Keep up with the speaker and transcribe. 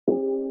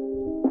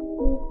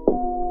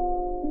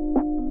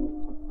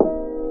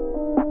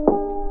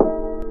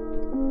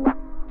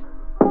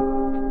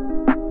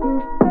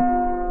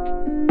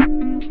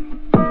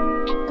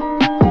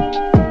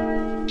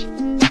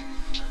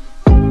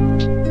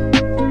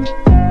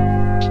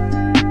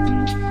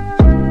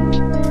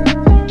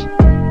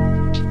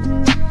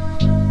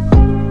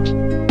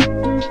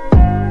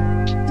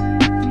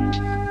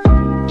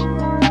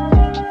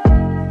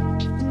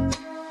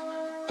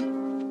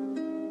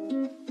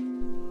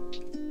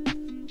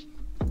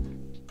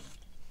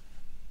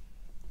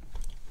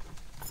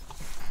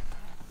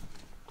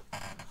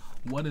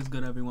What is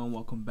good, everyone?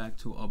 Welcome back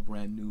to a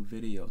brand new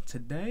video.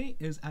 Today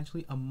is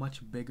actually a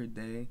much bigger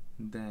day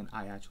than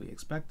I actually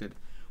expected,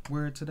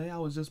 where today I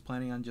was just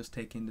planning on just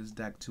taking this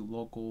deck to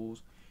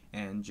locals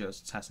and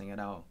just testing it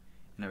out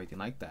and everything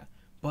like that.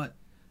 But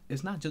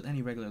it's not just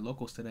any regular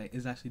locals today,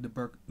 it's actually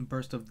the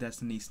Burst of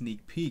Destiny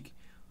sneak peek.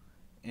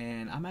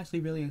 And I'm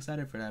actually really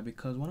excited for that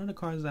because one of the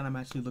cards that I'm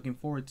actually looking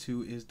forward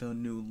to is the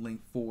new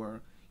Link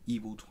 4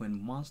 Evil Twin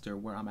monster,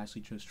 where I'm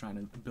actually just trying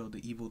to build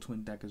the Evil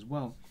Twin deck as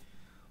well.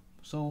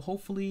 So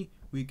hopefully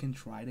we can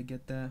try to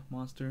get that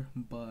monster,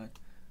 but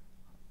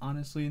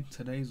honestly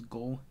today's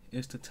goal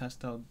is to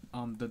test out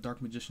the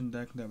Dark Magician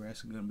deck that we're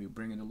actually going to be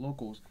bringing to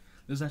locals.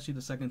 This is actually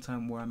the second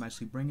time where I'm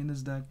actually bringing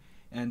this deck,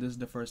 and this is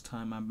the first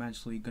time I'm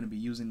actually going to be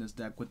using this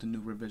deck with the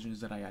new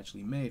revisions that I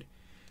actually made.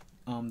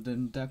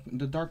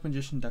 The Dark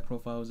Magician deck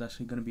profile is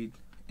actually going to be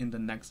in the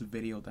next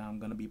video that I'm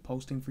going to be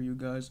posting for you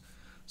guys,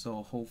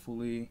 so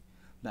hopefully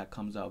that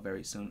comes out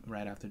very soon,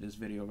 right after this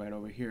video right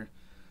over here.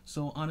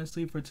 So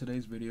honestly, for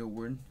today's video,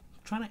 we're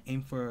trying to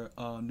aim for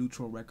a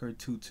neutral record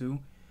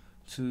 2-2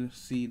 to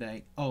see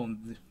that, oh,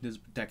 this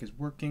deck is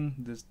working,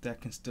 this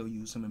deck can still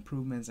use some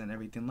improvements and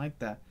everything like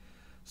that.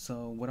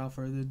 So without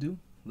further ado,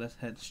 let's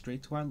head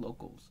straight to our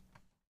locals.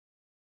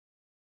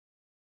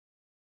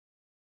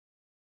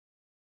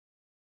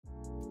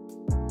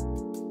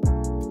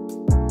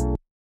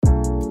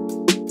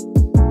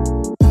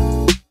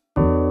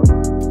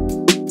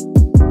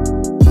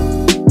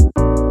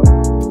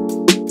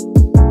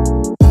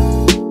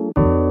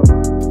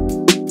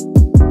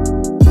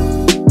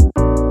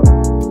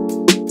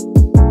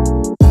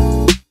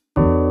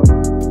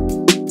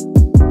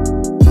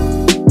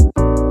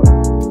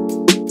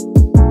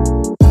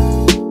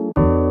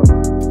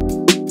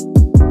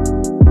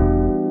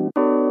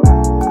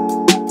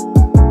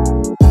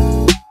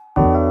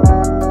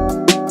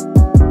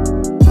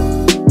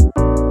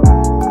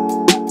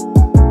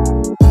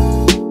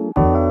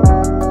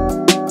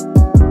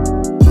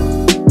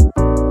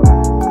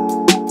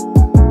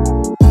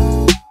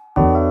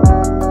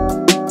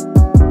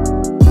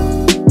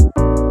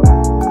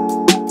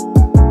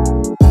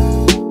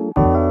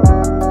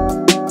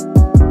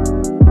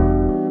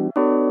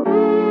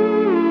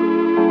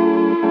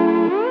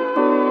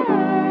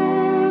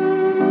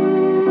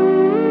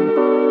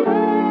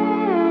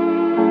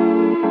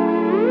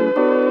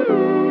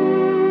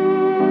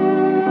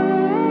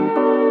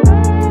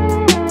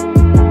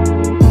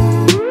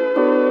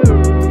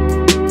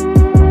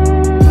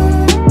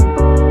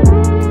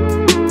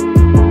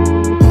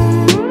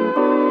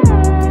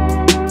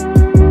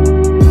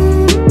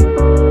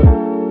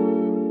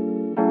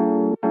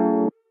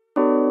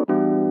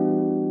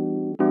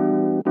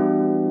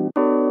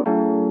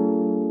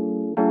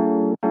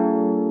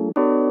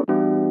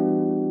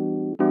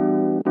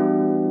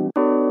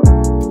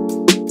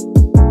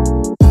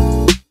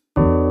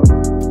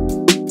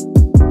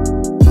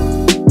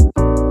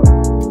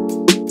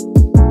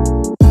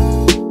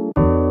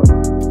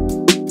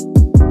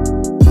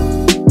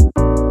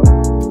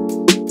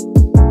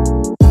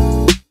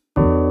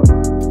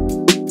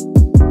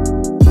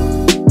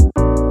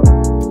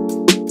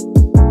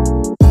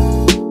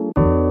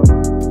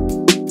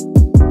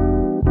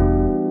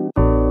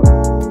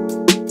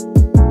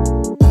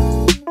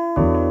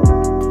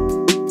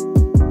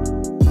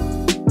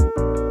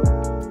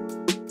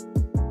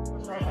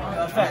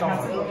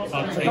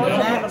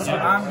 So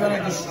I'm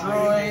gonna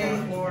destroy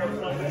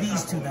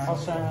these two then.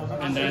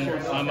 And then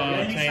I'm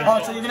gonna change.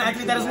 Oh, so you're gonna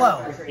activate that as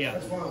well? Yeah.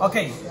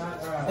 Okay.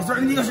 Is there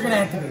anything else you're gonna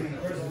activate?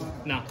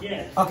 No.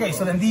 Okay,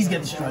 so then these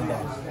get destroyed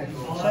then.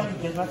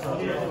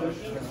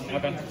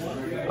 Okay.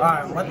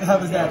 Alright, what the hell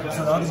does that do?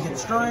 So all these get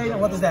destroyed,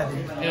 what does that do?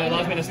 It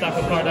allows me to stack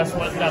a card that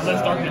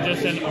lets Dark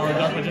Magician or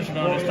Dark Magician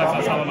card is stacked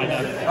on top of my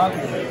deck.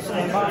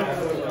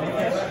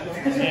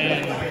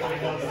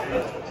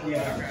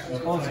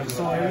 Okay.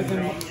 So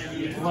everything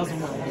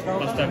wasn't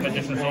Let's Dark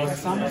Magician Soul.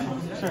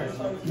 Sure.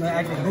 You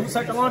activate boot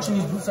sector launch and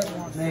use boot sector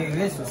launch. Man,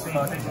 this was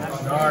fucking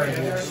garbage.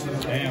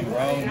 Damn,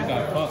 bro, you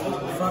got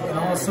fucked. Fucking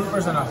all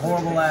supers and a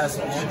horrible ass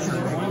ultra.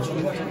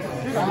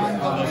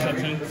 No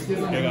section.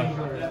 Here you go.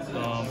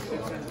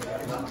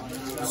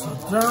 So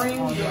during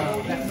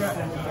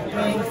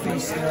playing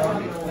face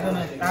still, you're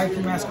gonna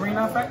activate Masquerade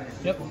effect?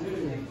 Yep.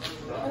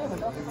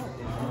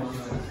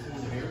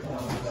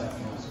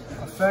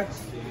 Effect.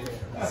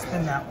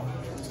 Spin that one.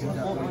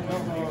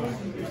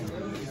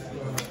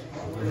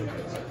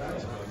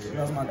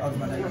 That was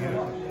my deck here.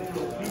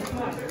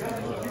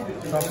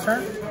 Draw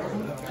turn.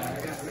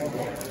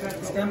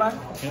 Standby.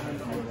 Yep.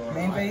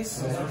 Main base.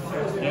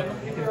 Yep.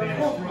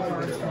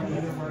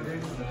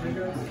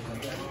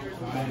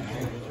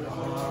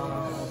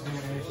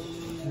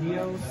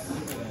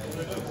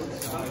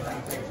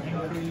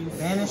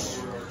 Vanish.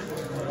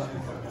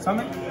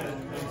 Summon.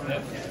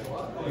 Yep.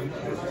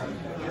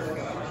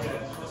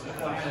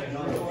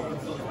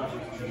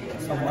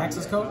 So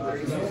access code.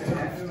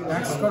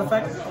 Access code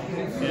effect.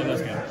 Yeah,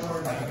 that's good.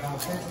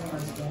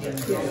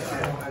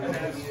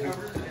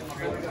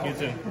 You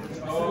too.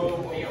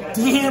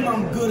 Damn,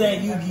 I'm good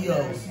at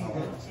Yu-Gi-Oh!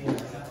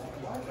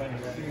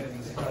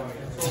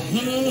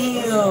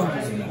 Damn. Oh,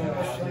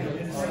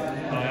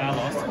 yeah, I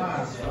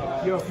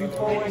lost. Yo, if you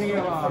pull any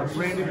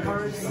branded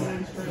cards,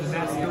 then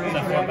that's the Is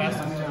that 4 pass?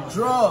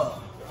 Draw.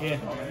 Yeah.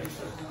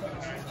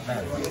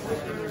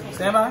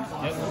 Stand by.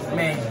 Yep.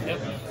 Man. Yep.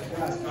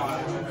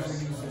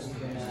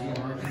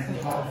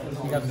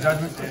 You got the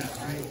judgment.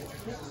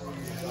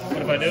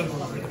 What if I do?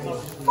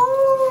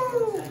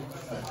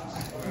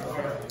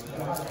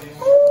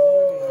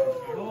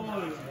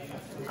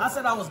 I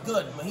said I was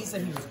good, but he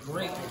said he was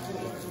great.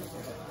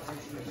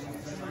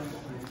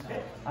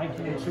 I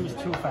can choose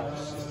 2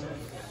 effects.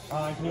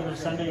 I can either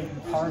send a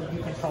card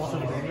you control to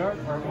the graveyard,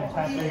 or I can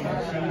tap a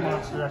machine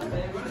monster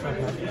expert.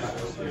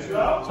 So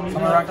I'm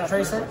gonna rock the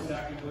tracer.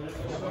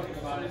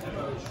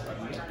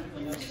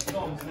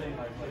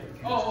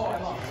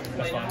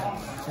 That's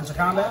fine. Into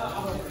combat.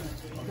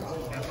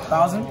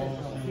 1,000.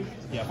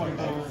 Yeah.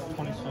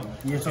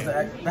 26. You're supposed to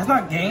act. That's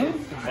not game?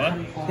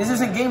 What? This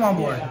isn't game on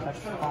board.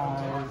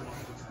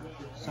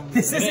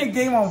 This isn't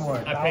game on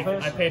board. I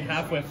paid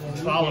half with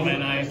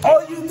Solomon.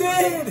 Oh, you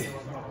did!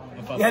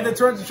 You had to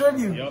turn to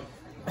tribute. Yep.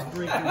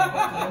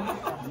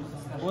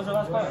 What was your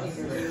last card?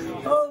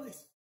 Holy.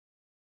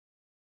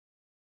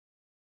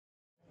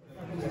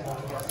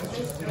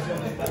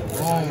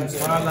 Boom,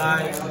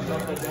 Starlight.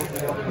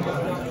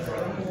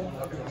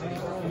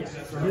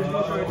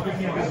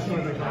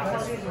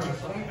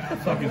 What the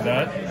fuck is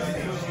that?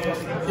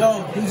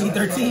 Yo,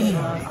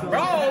 PG-13.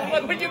 Bro,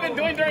 what you been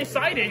doing during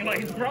sighting?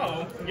 Like,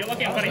 bro, you're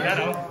lucky I'm cutting that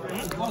out.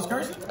 What was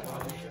cursing?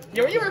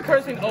 Yo, you were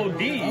cursing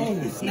OD.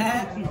 Oh,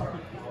 snap.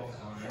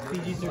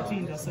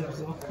 PG-13, that's it.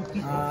 So.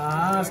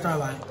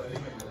 Starlight.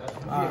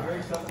 I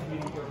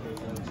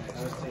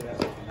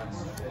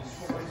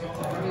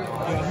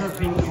heard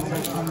people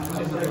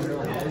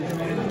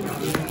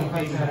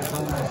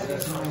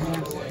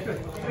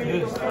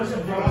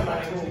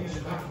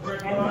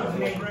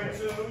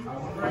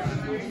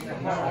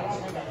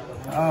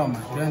Oh my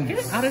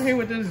goodness. Get out of here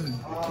with this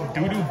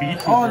doo-doo bee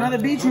trooper. Oh, another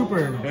B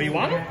trooper. Yo, you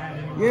want it?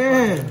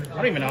 Yeah. I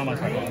don't even know how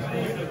much I want.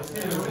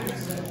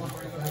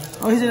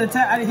 Oh, he's in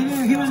attack.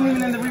 He wasn't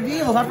even in the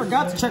reveals. I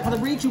forgot to check for the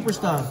B trooper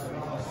stuff.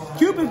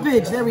 Cupid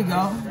bitch. There we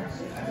go.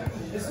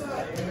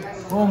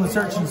 Boom, the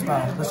searching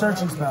spell. The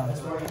searching spell.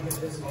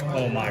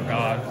 Oh my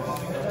god.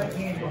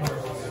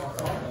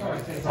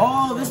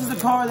 Oh, this is the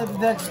card that the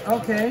deck's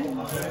okay.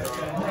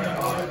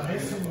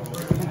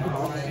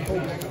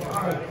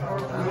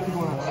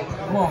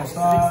 Come on,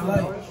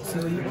 Starlight. See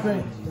what you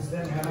print.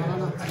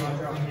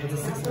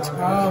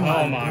 Oh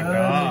my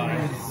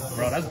god.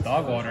 Bro, that's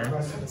dog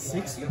water.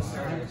 60?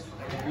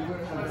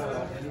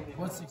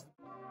 What's 60?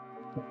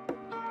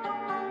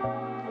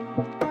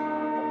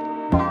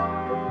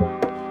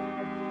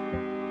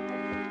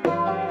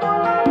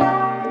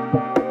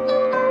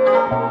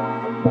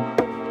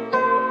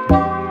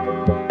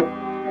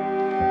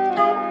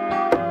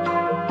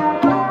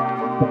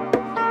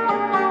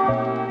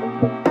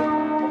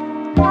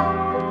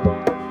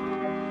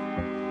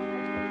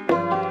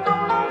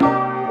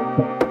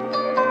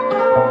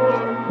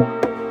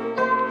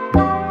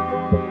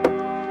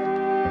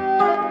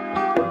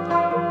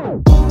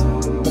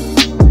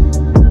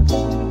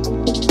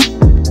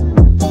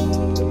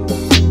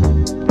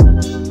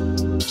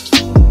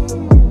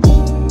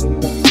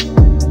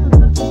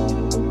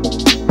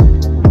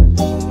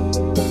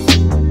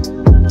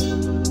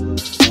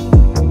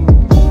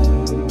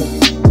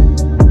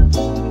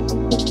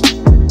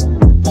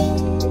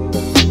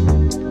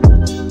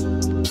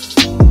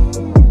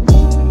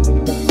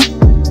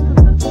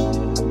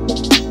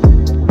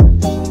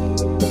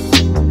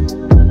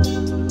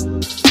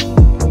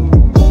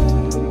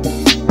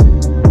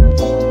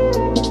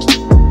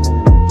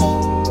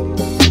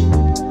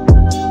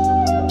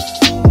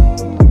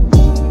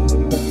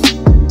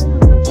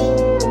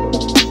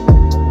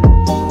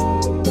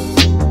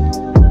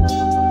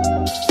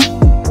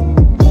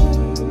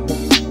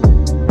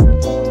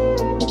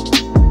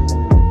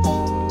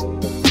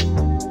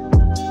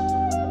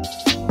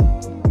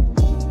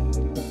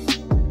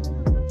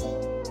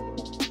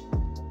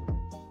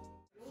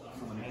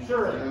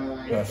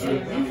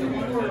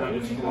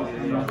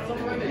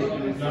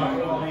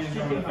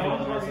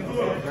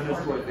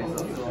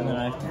 And then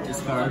I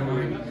discard.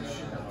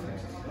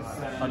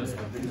 I'll just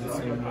go.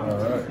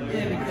 Alright.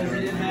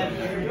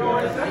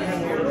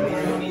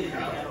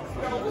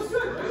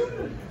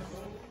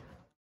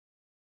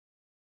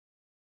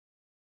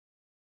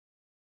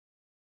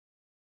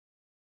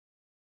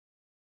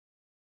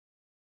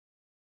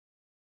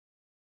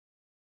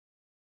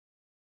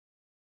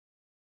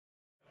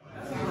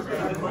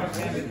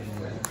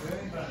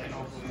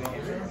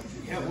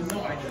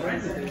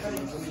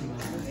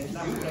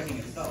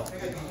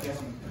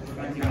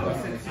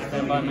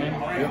 Stand by me.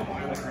 Yep.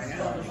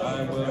 I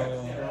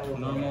will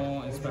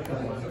normal inspector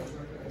one.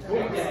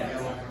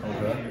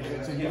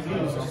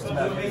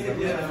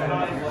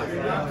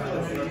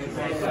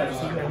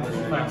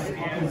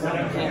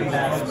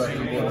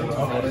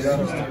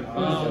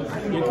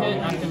 You can't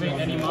activate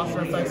any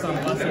monster effects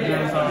unless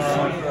there's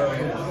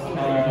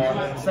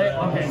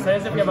say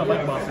as if you have a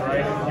link monster, right?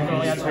 You can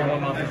only activate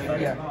one monster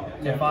effect. Yeah.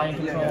 If I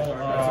control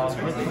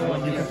ritual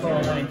and you control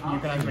a link, you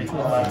can activate 2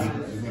 effects.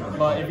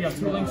 But if you have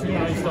 2 links, you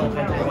can only still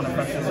activate 1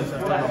 effect since it's a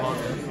type of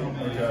monster.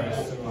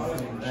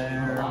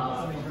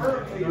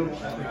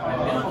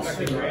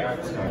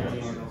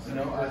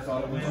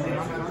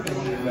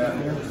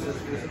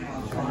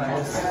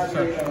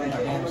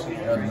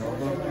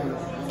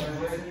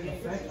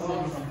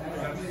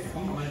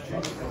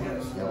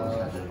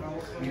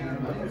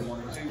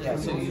 Yeah,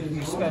 so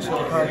you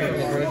special card in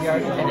the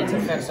graveyard, and its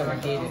effects are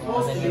negated,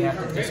 and then you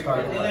have to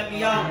discard it. I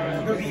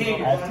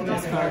have to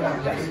discard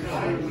it? Yes.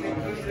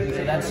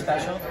 So that's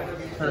special.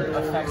 Her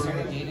effects are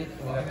negated,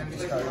 and you have to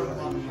discard it.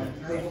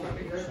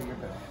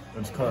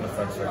 It's card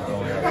effects that can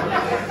only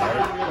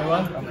activate 1,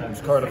 right?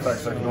 It's card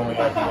effects that can only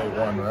activate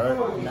 1, right?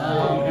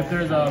 No, if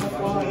there's a...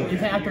 You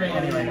can't activate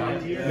any right now.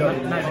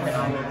 Yep. Neither can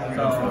I.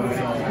 So... You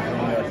can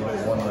only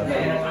activate 1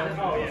 right now.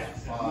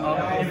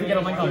 If you get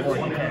a link on board,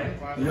 you can.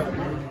 Yep.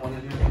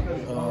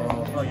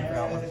 Oh, you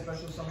forgot one.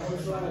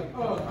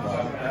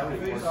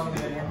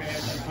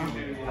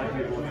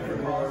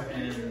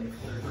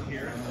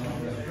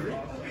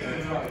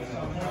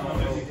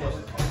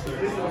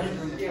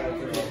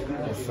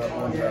 Set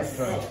 1 past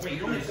 10.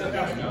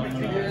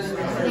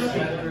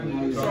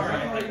 Sorry, I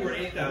thought you were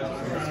 8,000.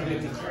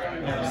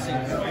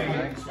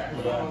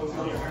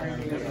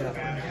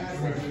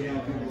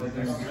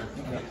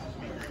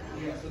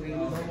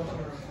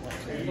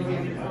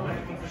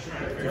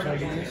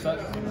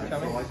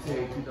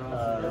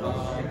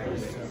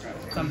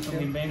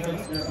 Something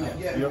advantage?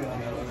 Yep.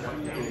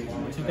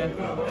 2K?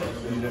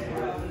 Beat it.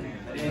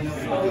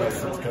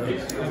 6K.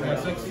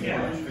 6?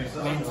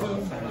 Main 2?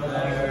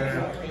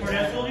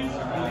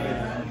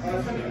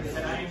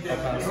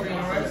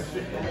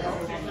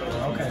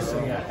 Okay, so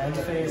yeah, end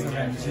phase and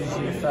then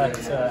GG effect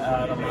to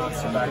add a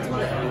monster back to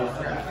my hand.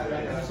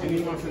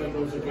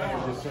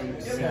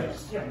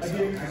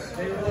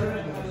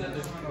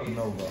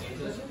 Nova.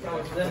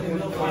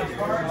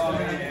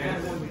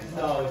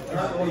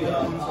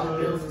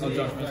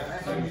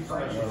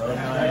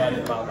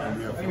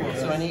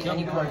 So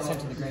any card sent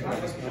to the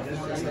graveyard is good.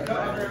 So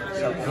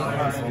any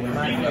card from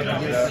my field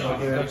goes to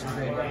the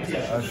graveyard. I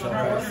shall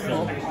have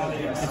 7.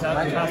 Is that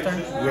my last turn?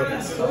 Yep.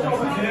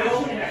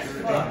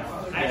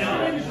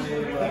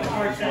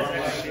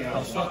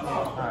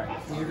 Alright,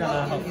 so you're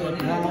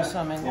gonna normal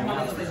summon and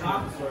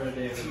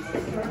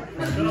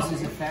use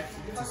his effect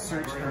to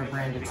search for a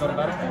branded Go to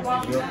battle?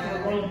 Yep.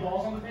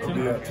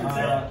 Yeah, 2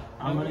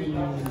 I'm gonna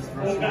use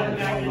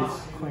virtual rose,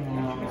 Queen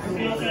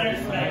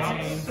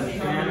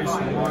banish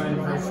 1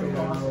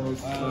 virtual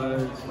rose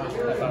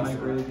to my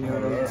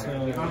graveyard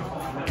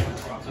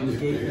to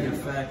negate the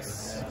effects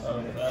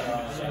of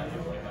that.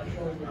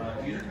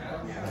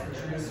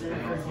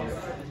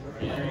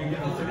 So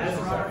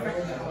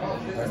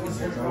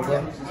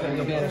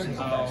you'll banish his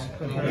effects.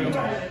 So you're good.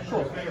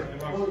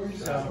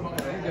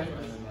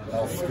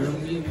 I'll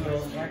scoop. We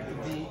will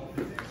activate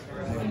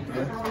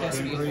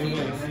yes, we and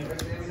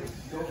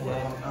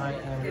I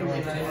am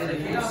going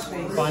to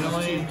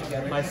Finally,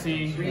 I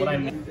see what I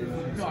need.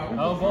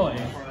 Oh boy.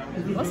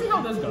 Let's see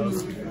how this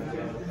goes.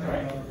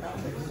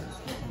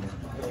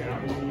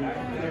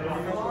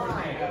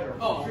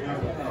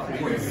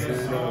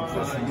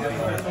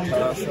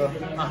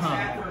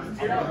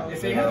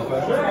 See how it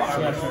works?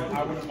 Yeah, sure.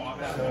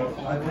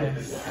 I will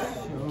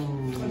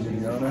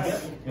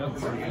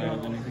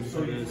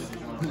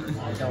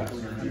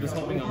I'm just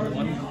hoping on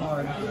 1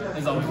 card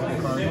is always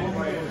 1 card.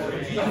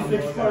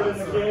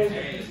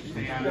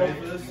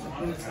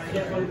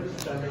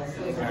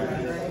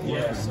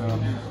 Yeah, so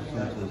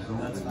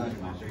that's fine.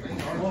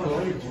 So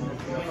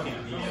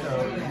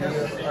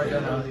you are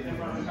gonna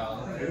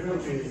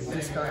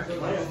discard.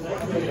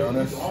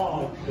 Jonas.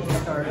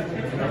 discard.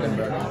 And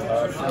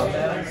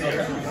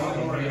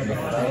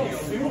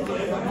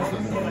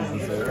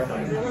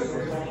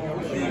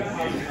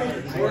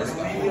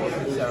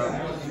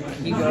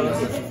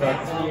back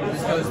to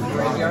So he goes to the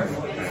graveyard.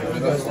 He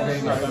goes to the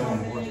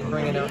graveyard.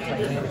 Bring it out to him.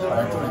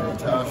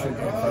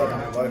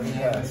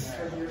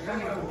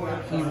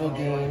 He will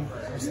gain.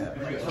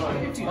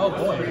 Oh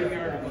boy.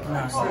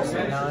 No, 6,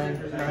 9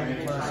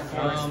 plus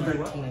 4 is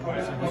 13. So he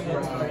gets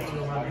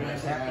 1,300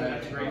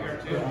 attack.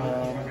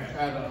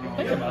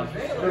 Think about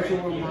it. We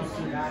will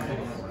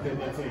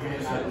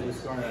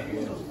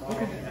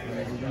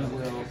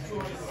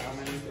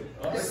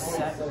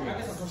set and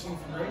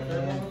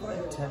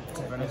attempt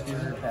to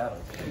enter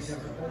battle.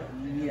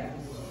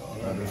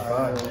 That is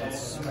fine.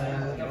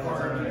 Swing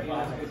over the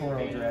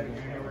Coral Dragon.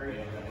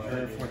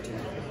 14.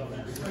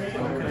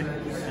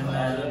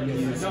 And then you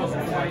use Oh,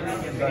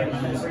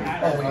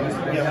 we use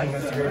the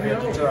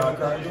graveyard to draw a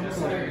card.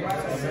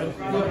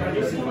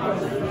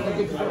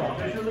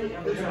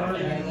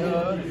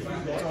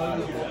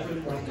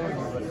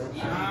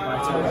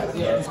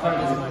 Yeah, this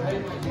card is in my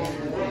hand.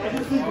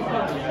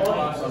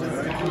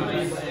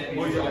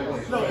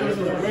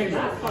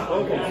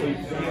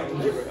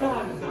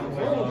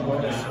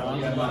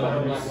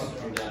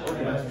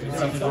 I'll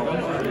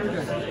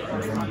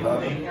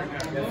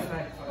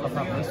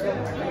pop this.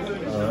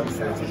 Alright,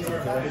 so it's a 2K.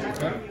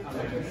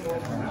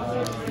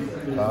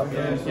 Pop.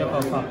 Yep,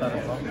 I'll pop that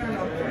as well.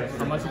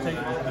 How much you take?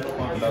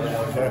 Another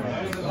 1K.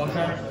 1K?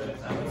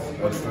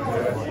 That's 2K.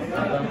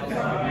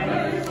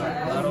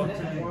 Battle.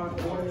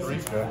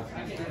 3K.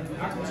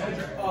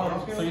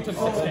 So you took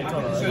 6K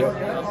total, right?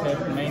 Yep. Okay,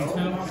 main 2.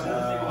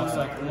 I'll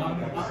second 1.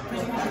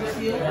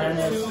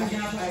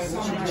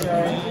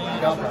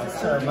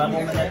 So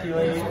level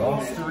manipulate,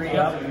 3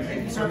 up.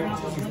 He's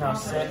now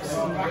 6.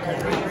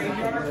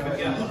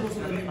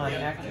 On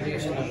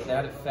activation of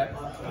that effect, I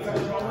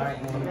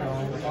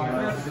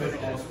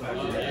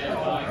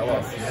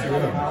lost 2.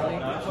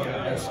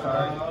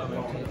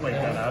 Wait,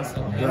 that has?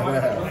 Good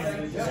half.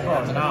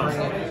 Oh, no.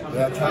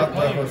 That top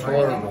deck was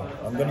horrible.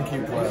 I'm gonna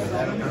keep playing.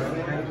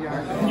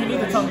 You need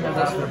to tell me the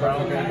rest of the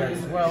brown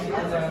as well.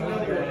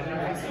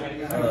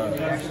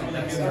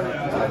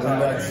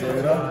 Relax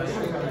Zeta.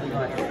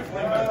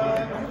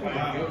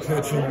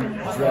 Pitching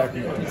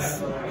Dragons.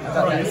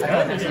 Oh, you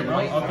said it, bro.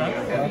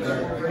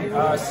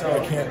 Okay. So I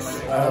can't. I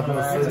have no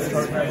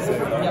search card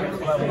Zeta.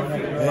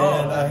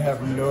 And I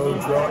have no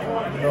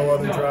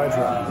other dry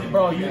drive.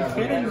 Bro, you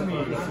kidding me?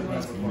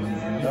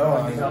 No,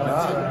 I'm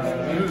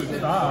not. Dude,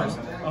 stop.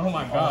 Oh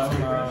my god. I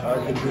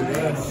can do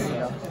this.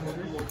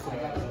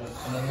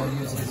 and then we'll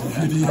use his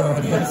Video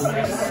this.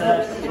 Back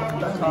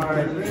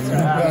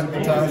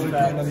the toxic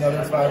and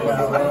another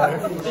 500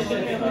 life.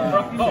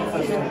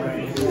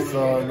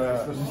 So I'm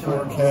at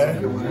 4K.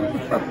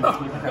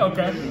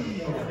 Okay.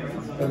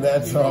 And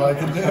that's all I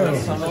can do.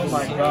 Oh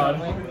my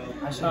god.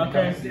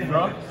 Okay,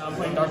 bro. I'm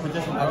playing Dark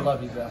Magician. I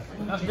love you, bro.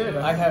 That's good.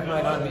 I have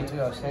mine on me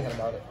too. I was thinking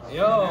about it.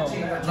 Yo. Do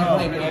you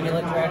play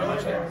Amulet Dragon? Oh,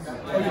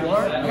 you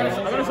are? I gotta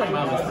show you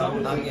my list, bro.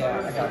 Yeah,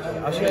 I got you.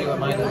 I'll show you what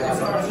mine is.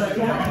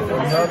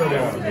 Another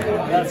one.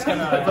 That's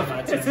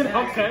gonna. Is it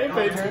okay?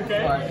 Page 2K?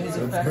 His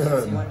That's effects,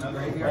 good. you went to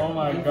graveyard. Oh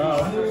my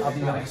god. I'll be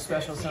doing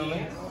special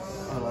summon.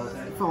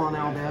 Full on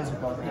Aldaz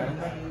above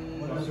that.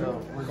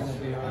 So we're gonna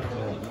do.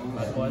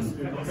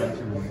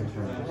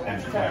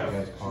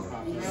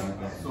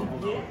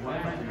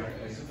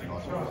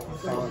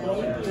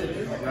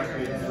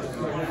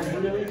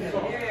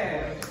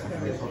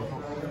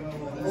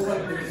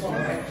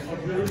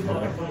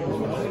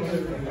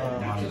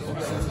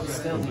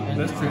 Still the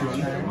end of the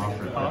turn.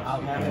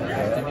 I'll have to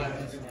activate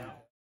this now.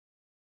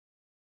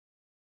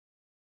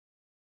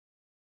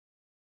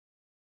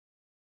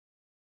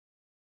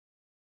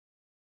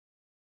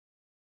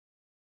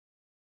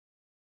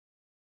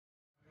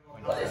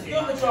 But it's good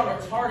that y'all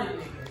retarded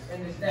niggas in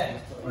this day.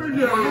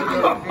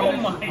 Oh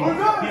my. He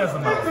has a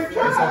mouth. It's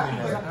over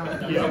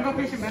here. No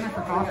patient Bennett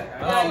for coffee.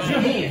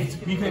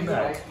 He came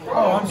back.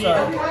 Oh, I'm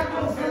sorry.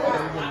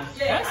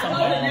 Yeah, I know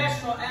the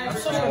national anthem.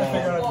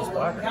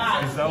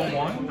 Is that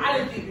one? I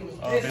didn't think it was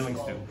this.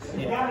 Billings too.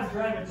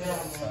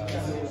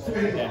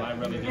 Damn, I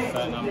really just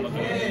sat and I'm looking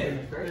at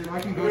it.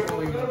 I can go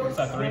for you. Is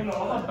that 3?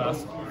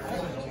 Pass.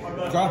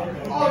 Drop.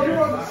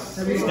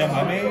 Step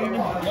my main.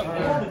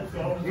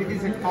 It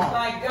is a call.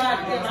 My God,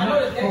 damn, I know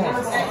the deck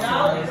has $10.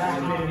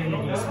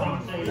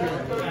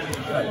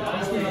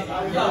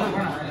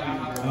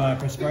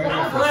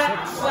 Prescribe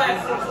Black.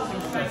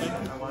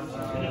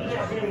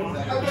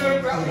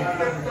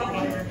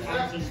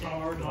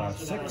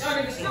 6. Y'all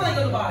niggas still ain't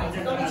gonna buy it.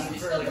 Still gonna be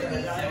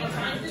 7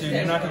 times. Dude,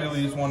 you're not gonna do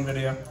these one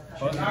video.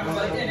 What? I'm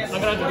gonna have to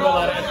do a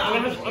lot.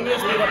 I'm gonna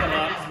speed up a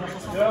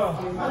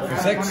lot. For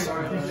 6.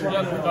 Yep, we're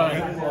done.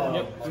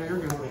 Yep.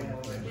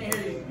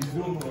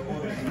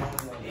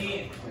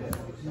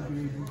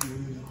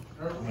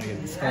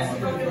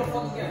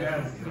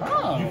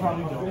 Oh.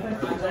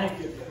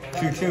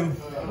 2-2.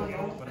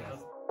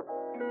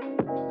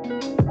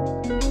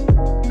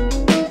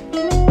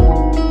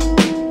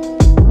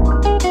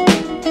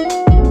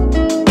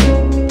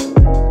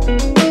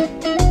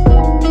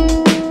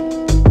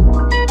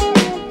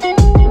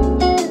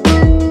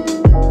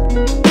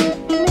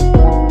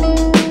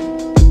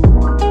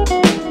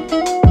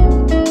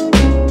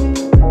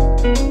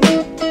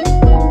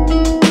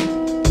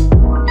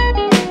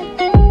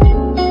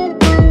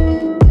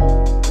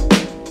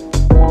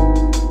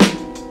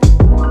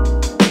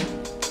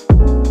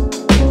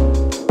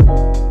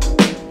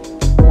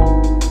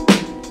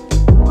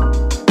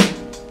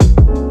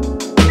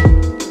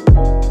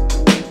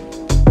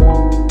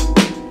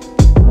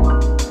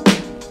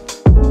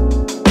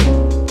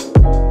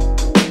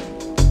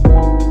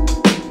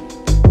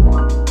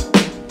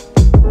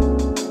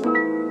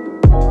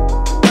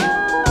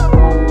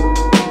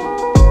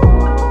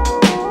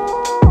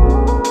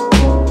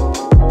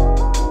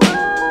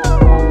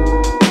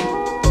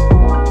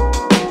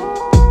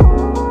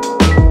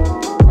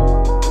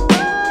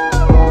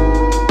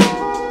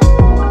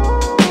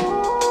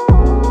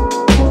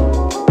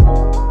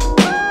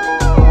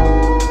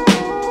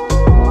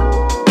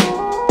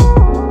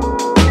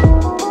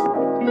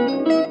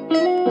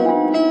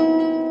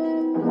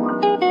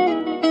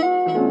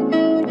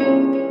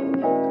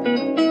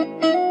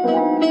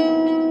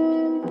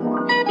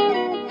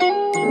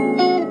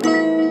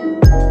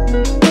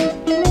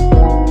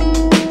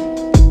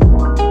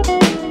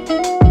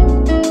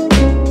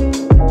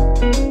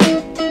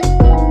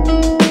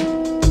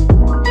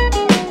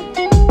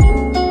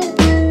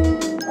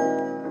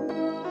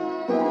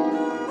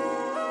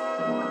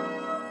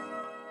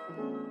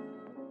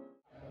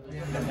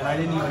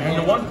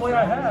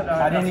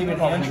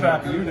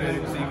 you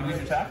to so you can use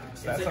your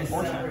tactics. That's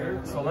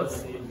unfortunate. So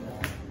let's.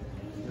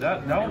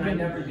 That would have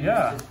been,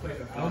 yeah.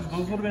 Those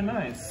would have been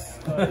nice.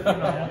 But, you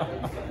know.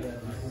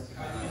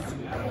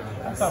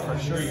 I thought for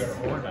sure you got a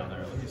 4 down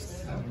there at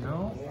least.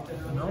 No.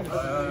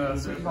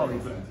 Super Poly.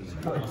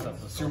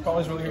 Super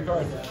Poly's really good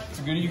card. It's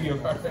a good Yu-Gi-Oh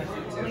card.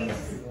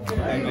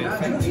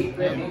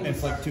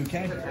 It's like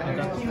 2K.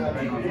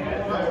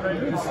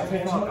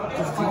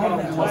 Just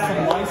some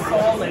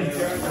Lysol and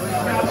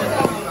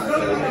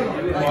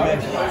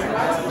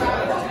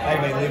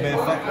Leave it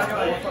effect.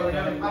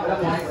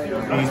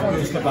 He's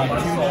boosted about 2 now.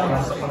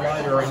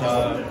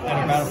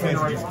 Any battle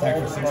phase, he's attack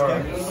for 6K.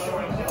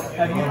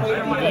 have you played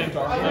any game?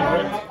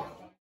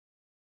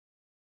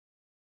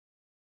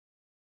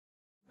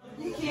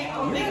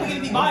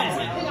 Biased.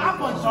 I think I'm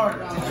punch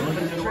harder.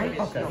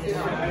 Okay.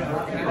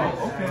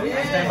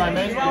 Stand by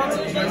me.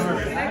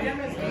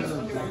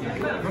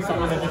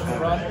 Someone additional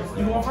run.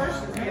 You go first?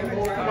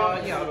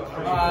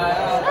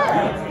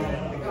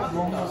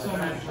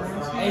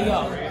 Hey, yo.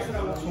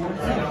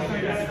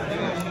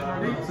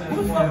 Who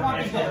the fuck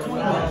watches that?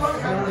 21?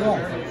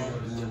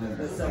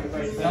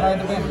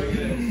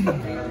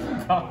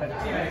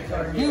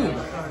 Dude,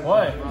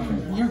 What?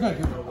 you're good.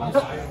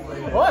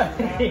 What?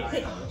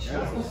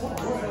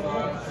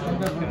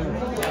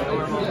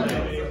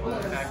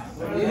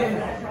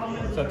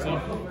 So 2.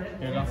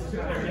 Here you go.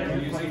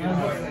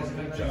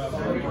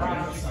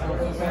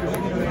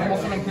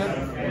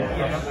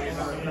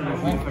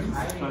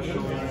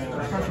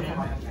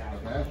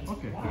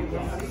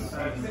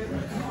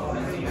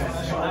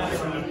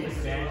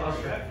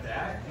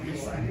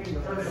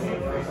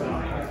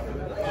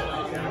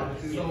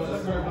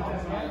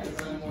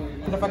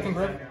 Get a fucking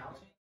grip.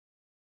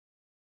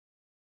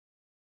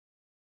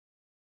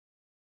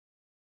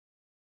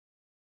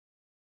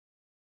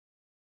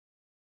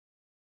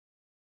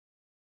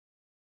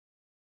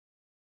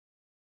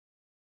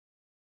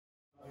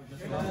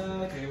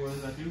 Okay, what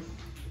does that do?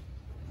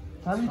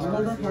 How do you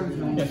spell that?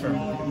 Yes, sir.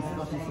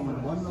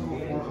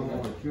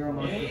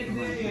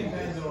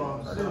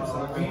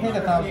 You paid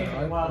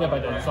 1,000, right? Yep, I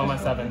did. So I'm at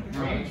 7.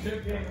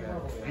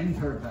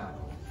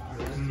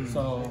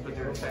 So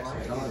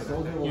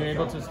you're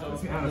able to still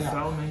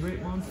salamander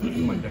great ones.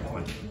 My deck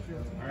went.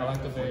 I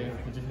like the way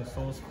Magician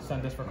Souls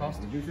send this for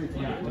cost.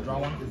 Yeah, to draw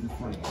one.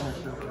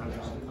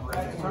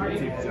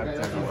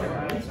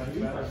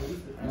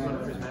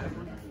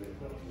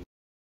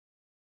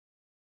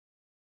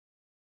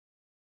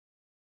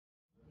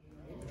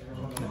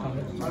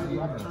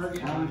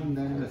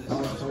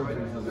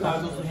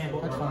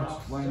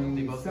 When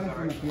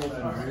center field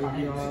and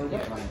graveyard,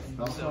 like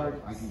spell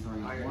card, I can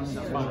turn one and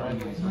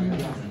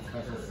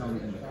special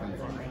summon in the defense.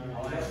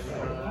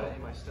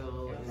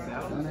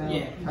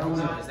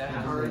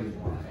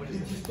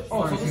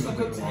 Oh, so this is a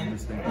good 10?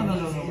 No.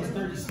 It's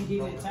 30. He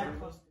gave it attack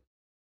plus.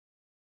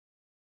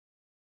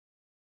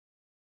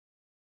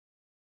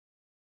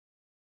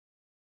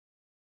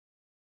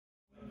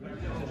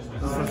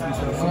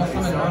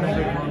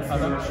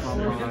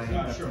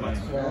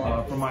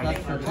 From my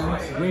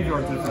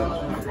graveyard to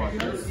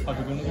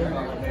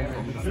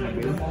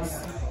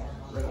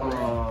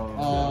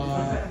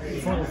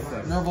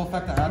Nerval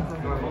effect I had.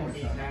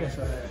 Yes,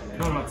 sir.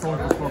 No, it's only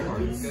for 4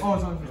 cards. Oh,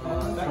 it's only for 4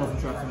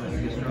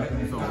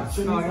 cards.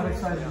 No, I got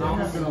excited. So,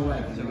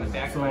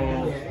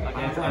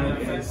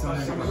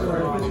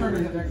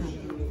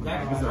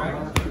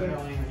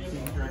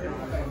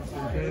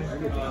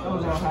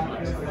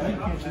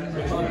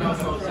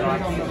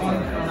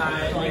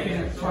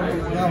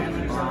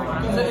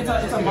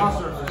 It's a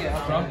monster.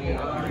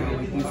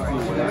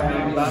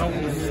 Battle.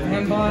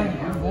 Standby.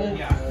 Volt.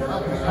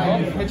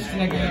 Pitch to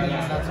negate and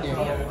that's game.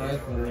 Right?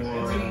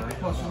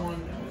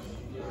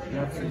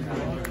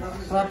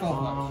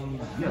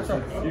 yes, sir.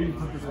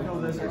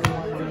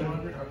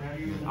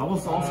 I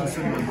was also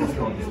sitting on this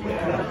card this way. I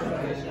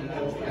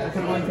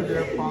could went to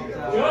their pop.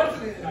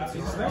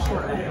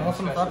 What's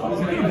in the fractal?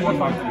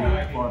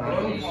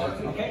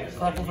 Okay.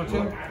 Fractal for 2?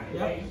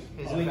 Yep.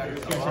 Yes, sir.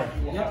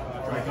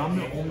 Like, I'm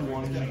the only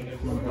one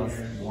who does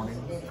warnings.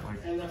 Like,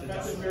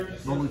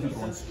 normally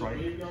people on strike.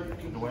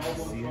 The way I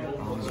see it, it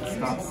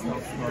stops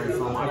stuff.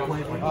 So I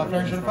play like.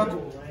 Fair shit effect? I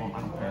don't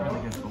care.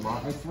 Against the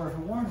rock. I swear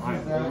for one, I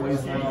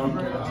always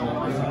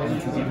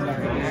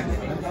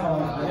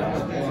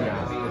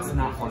yeah, it's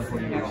not fun for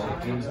you at all.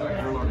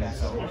 You're learning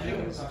so much.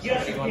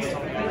 Yep.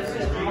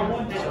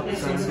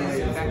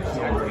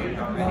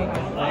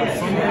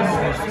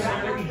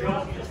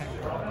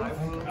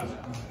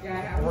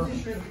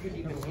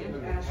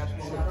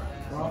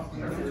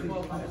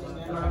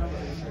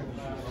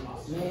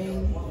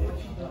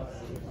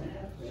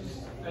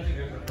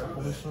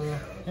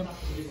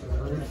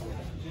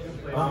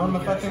 One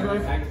affecting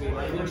grave?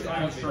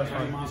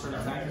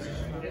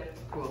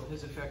 Cool.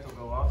 His effect will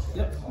go off.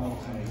 Yep.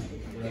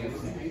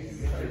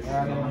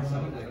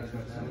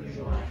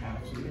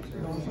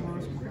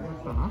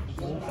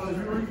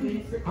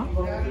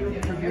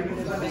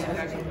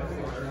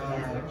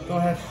 Go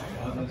ahead.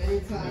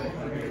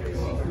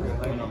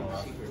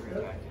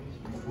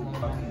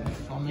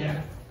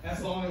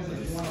 As long as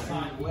it's one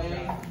time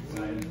way.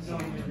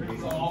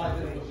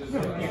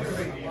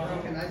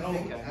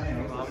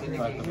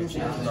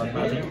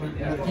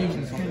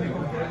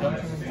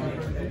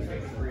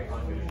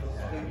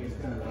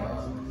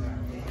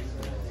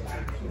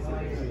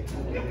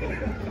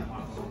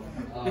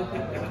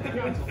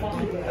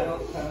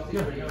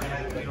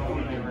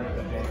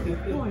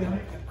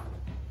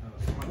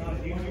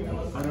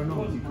 I don't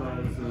know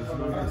because there's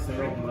no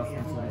sale less than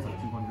it's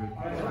like 200.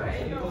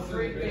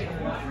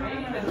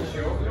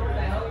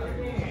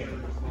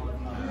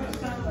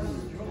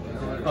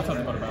 I'll tell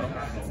you about it.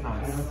 It's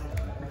nice.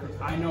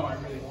 I know I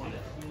really want it.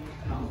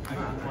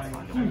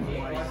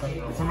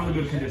 It's in really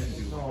good condition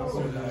too.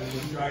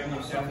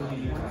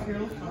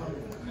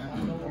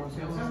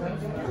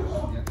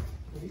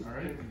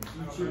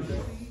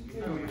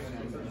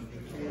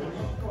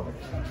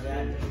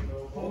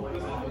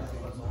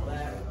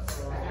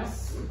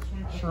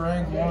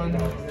 Shrek 1,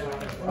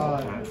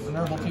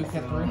 Nerval 2,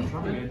 Kit 3.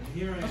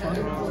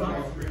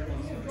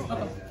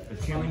 The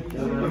chilling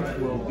quarter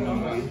will be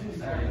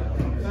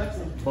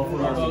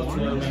Buffalo 1,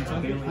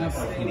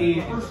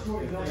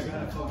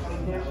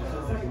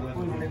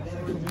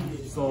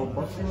 So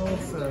Buffalo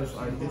says I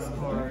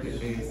discard a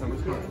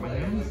summer's card from my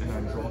hand and I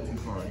draw 2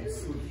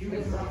 cards.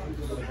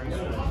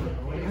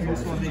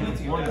 This one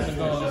needs 1.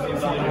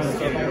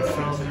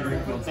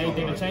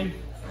 Anything to change?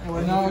 No,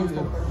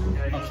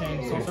 I'll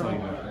change so sorry. I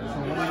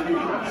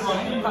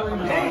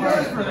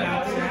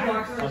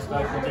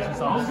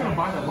was gonna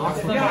buy the box.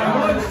 Yeah,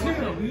 I was too.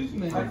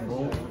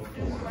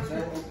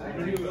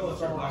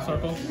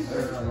 Circle.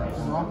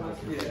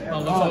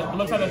 No, it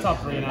looks like the top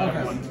 3 and I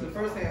have 1.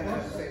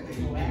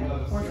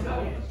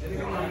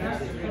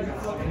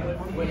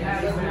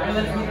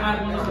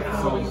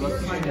 So let's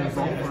find the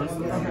result first.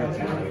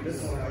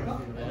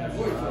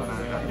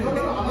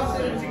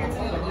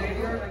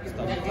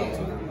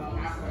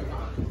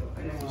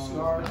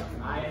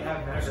 I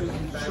have actually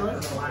short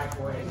black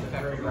way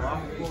very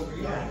off.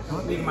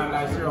 Leaving my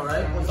last 0,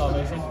 right?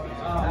 Salvation.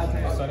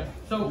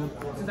 So,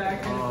 to the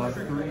action.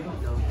 3.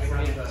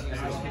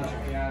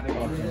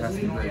 That's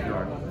the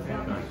graveyard. I'm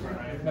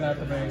gonna have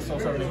to bring Soul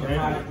Server to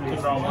grave to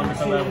draw 1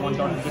 because I have 1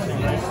 dark position in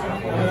grave.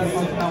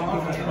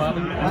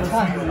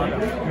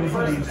 Using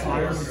the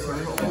entire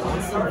material for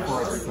itself.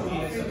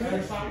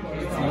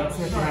 So let's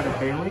say if I had a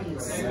Bailey,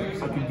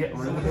 I could get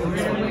rid of the Bailey,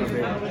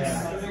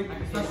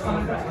 so I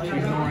got a Bailey.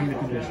 Ignoring the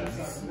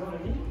conditions.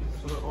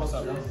 What's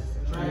up?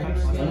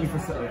 Only for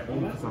some.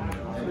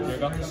 There you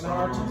go.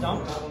 Start to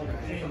dump.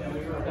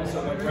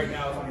 Right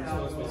now,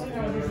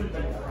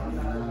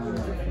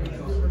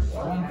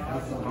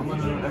 I'm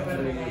gonna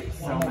actually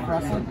sell my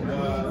hand.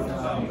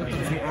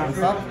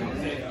 What's up?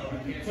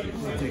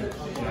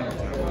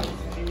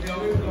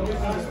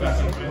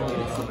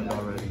 Something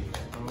already.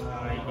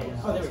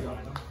 Oh, there we go.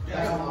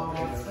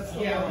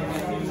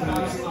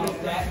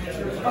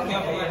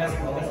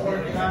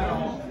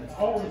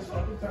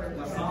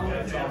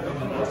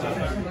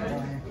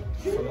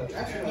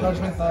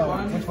 Judgment,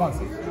 which one?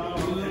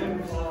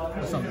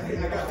 Something.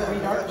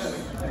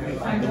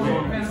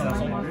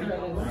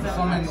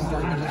 Summon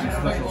Dark Magician.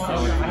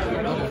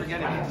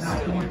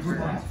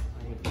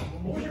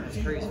 It's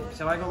crazy.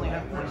 So I only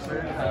have 1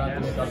 clear.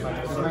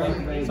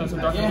 So it's a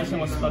Dark Magician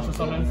with special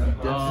summon.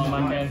 I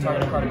can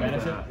target a card and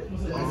manage it.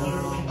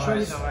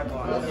 So I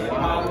bought it.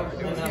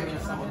 And then I'm going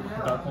to summon.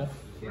 Dark Hole.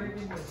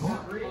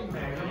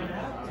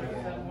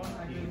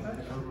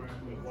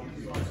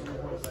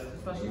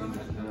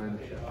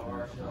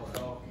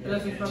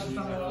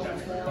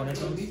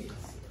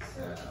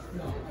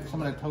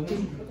 Summon a token?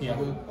 Yeah.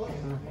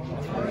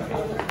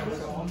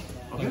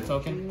 Okay,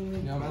 token.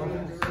 Yeah.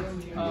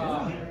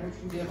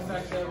 The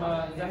effect of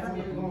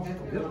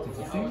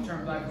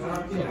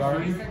The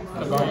Guardian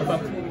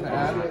effect. To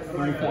add?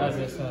 To add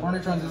this.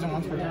 Hornet transition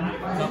once per turn?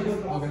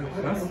 Okay.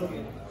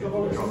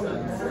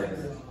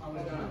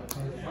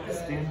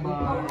 Stand by.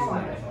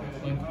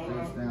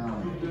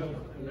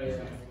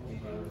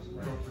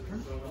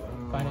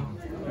 Finding.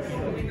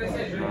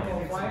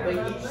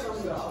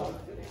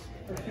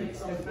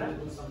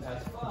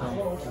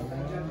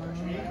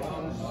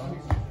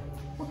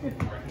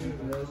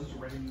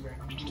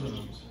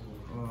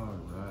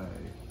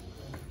 Alright.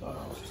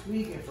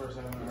 tweak it first.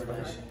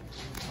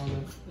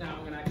 Now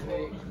I'm going to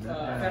activate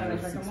Federal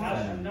Second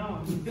One. No.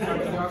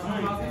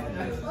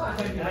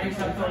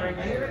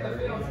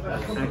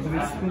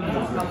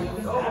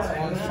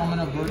 Summon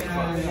a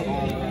virtual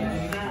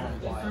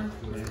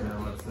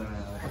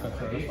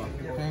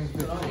paying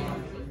 15.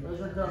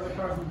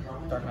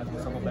 Dark Magic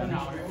Circle Banish.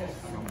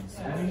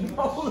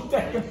 Oh,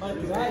 that's just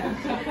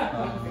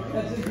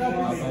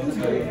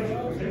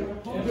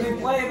you can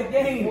play the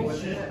game.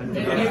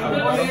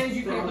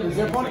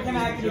 Your opponent can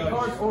activate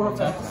cards or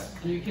effects.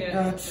 You can.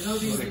 That's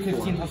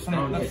 15 plus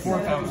 20. That's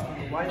 4,000.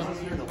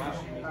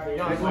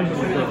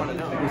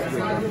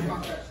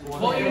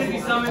 Well, even if you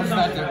summon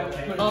something.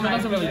 It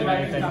doesn't really do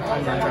anything.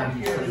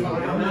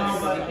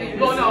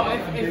 Well, no,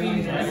 if you.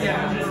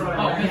 Yeah.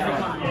 Oh,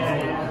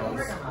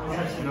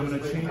 And I'm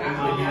going to change my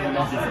hand.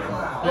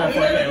 Yeah, 4K,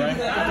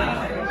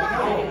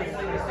 right?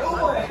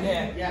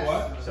 Yeah.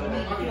 What? So you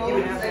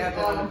would have to have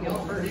that on appeal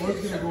first.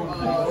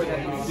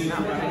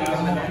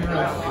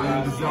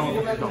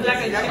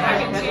 I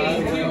can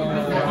change too.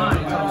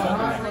 Mine.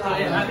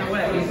 Yeah, either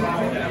way.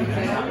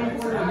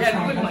 Yeah,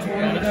 good one.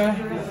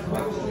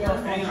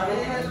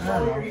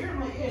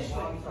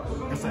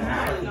 Guess I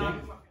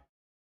have.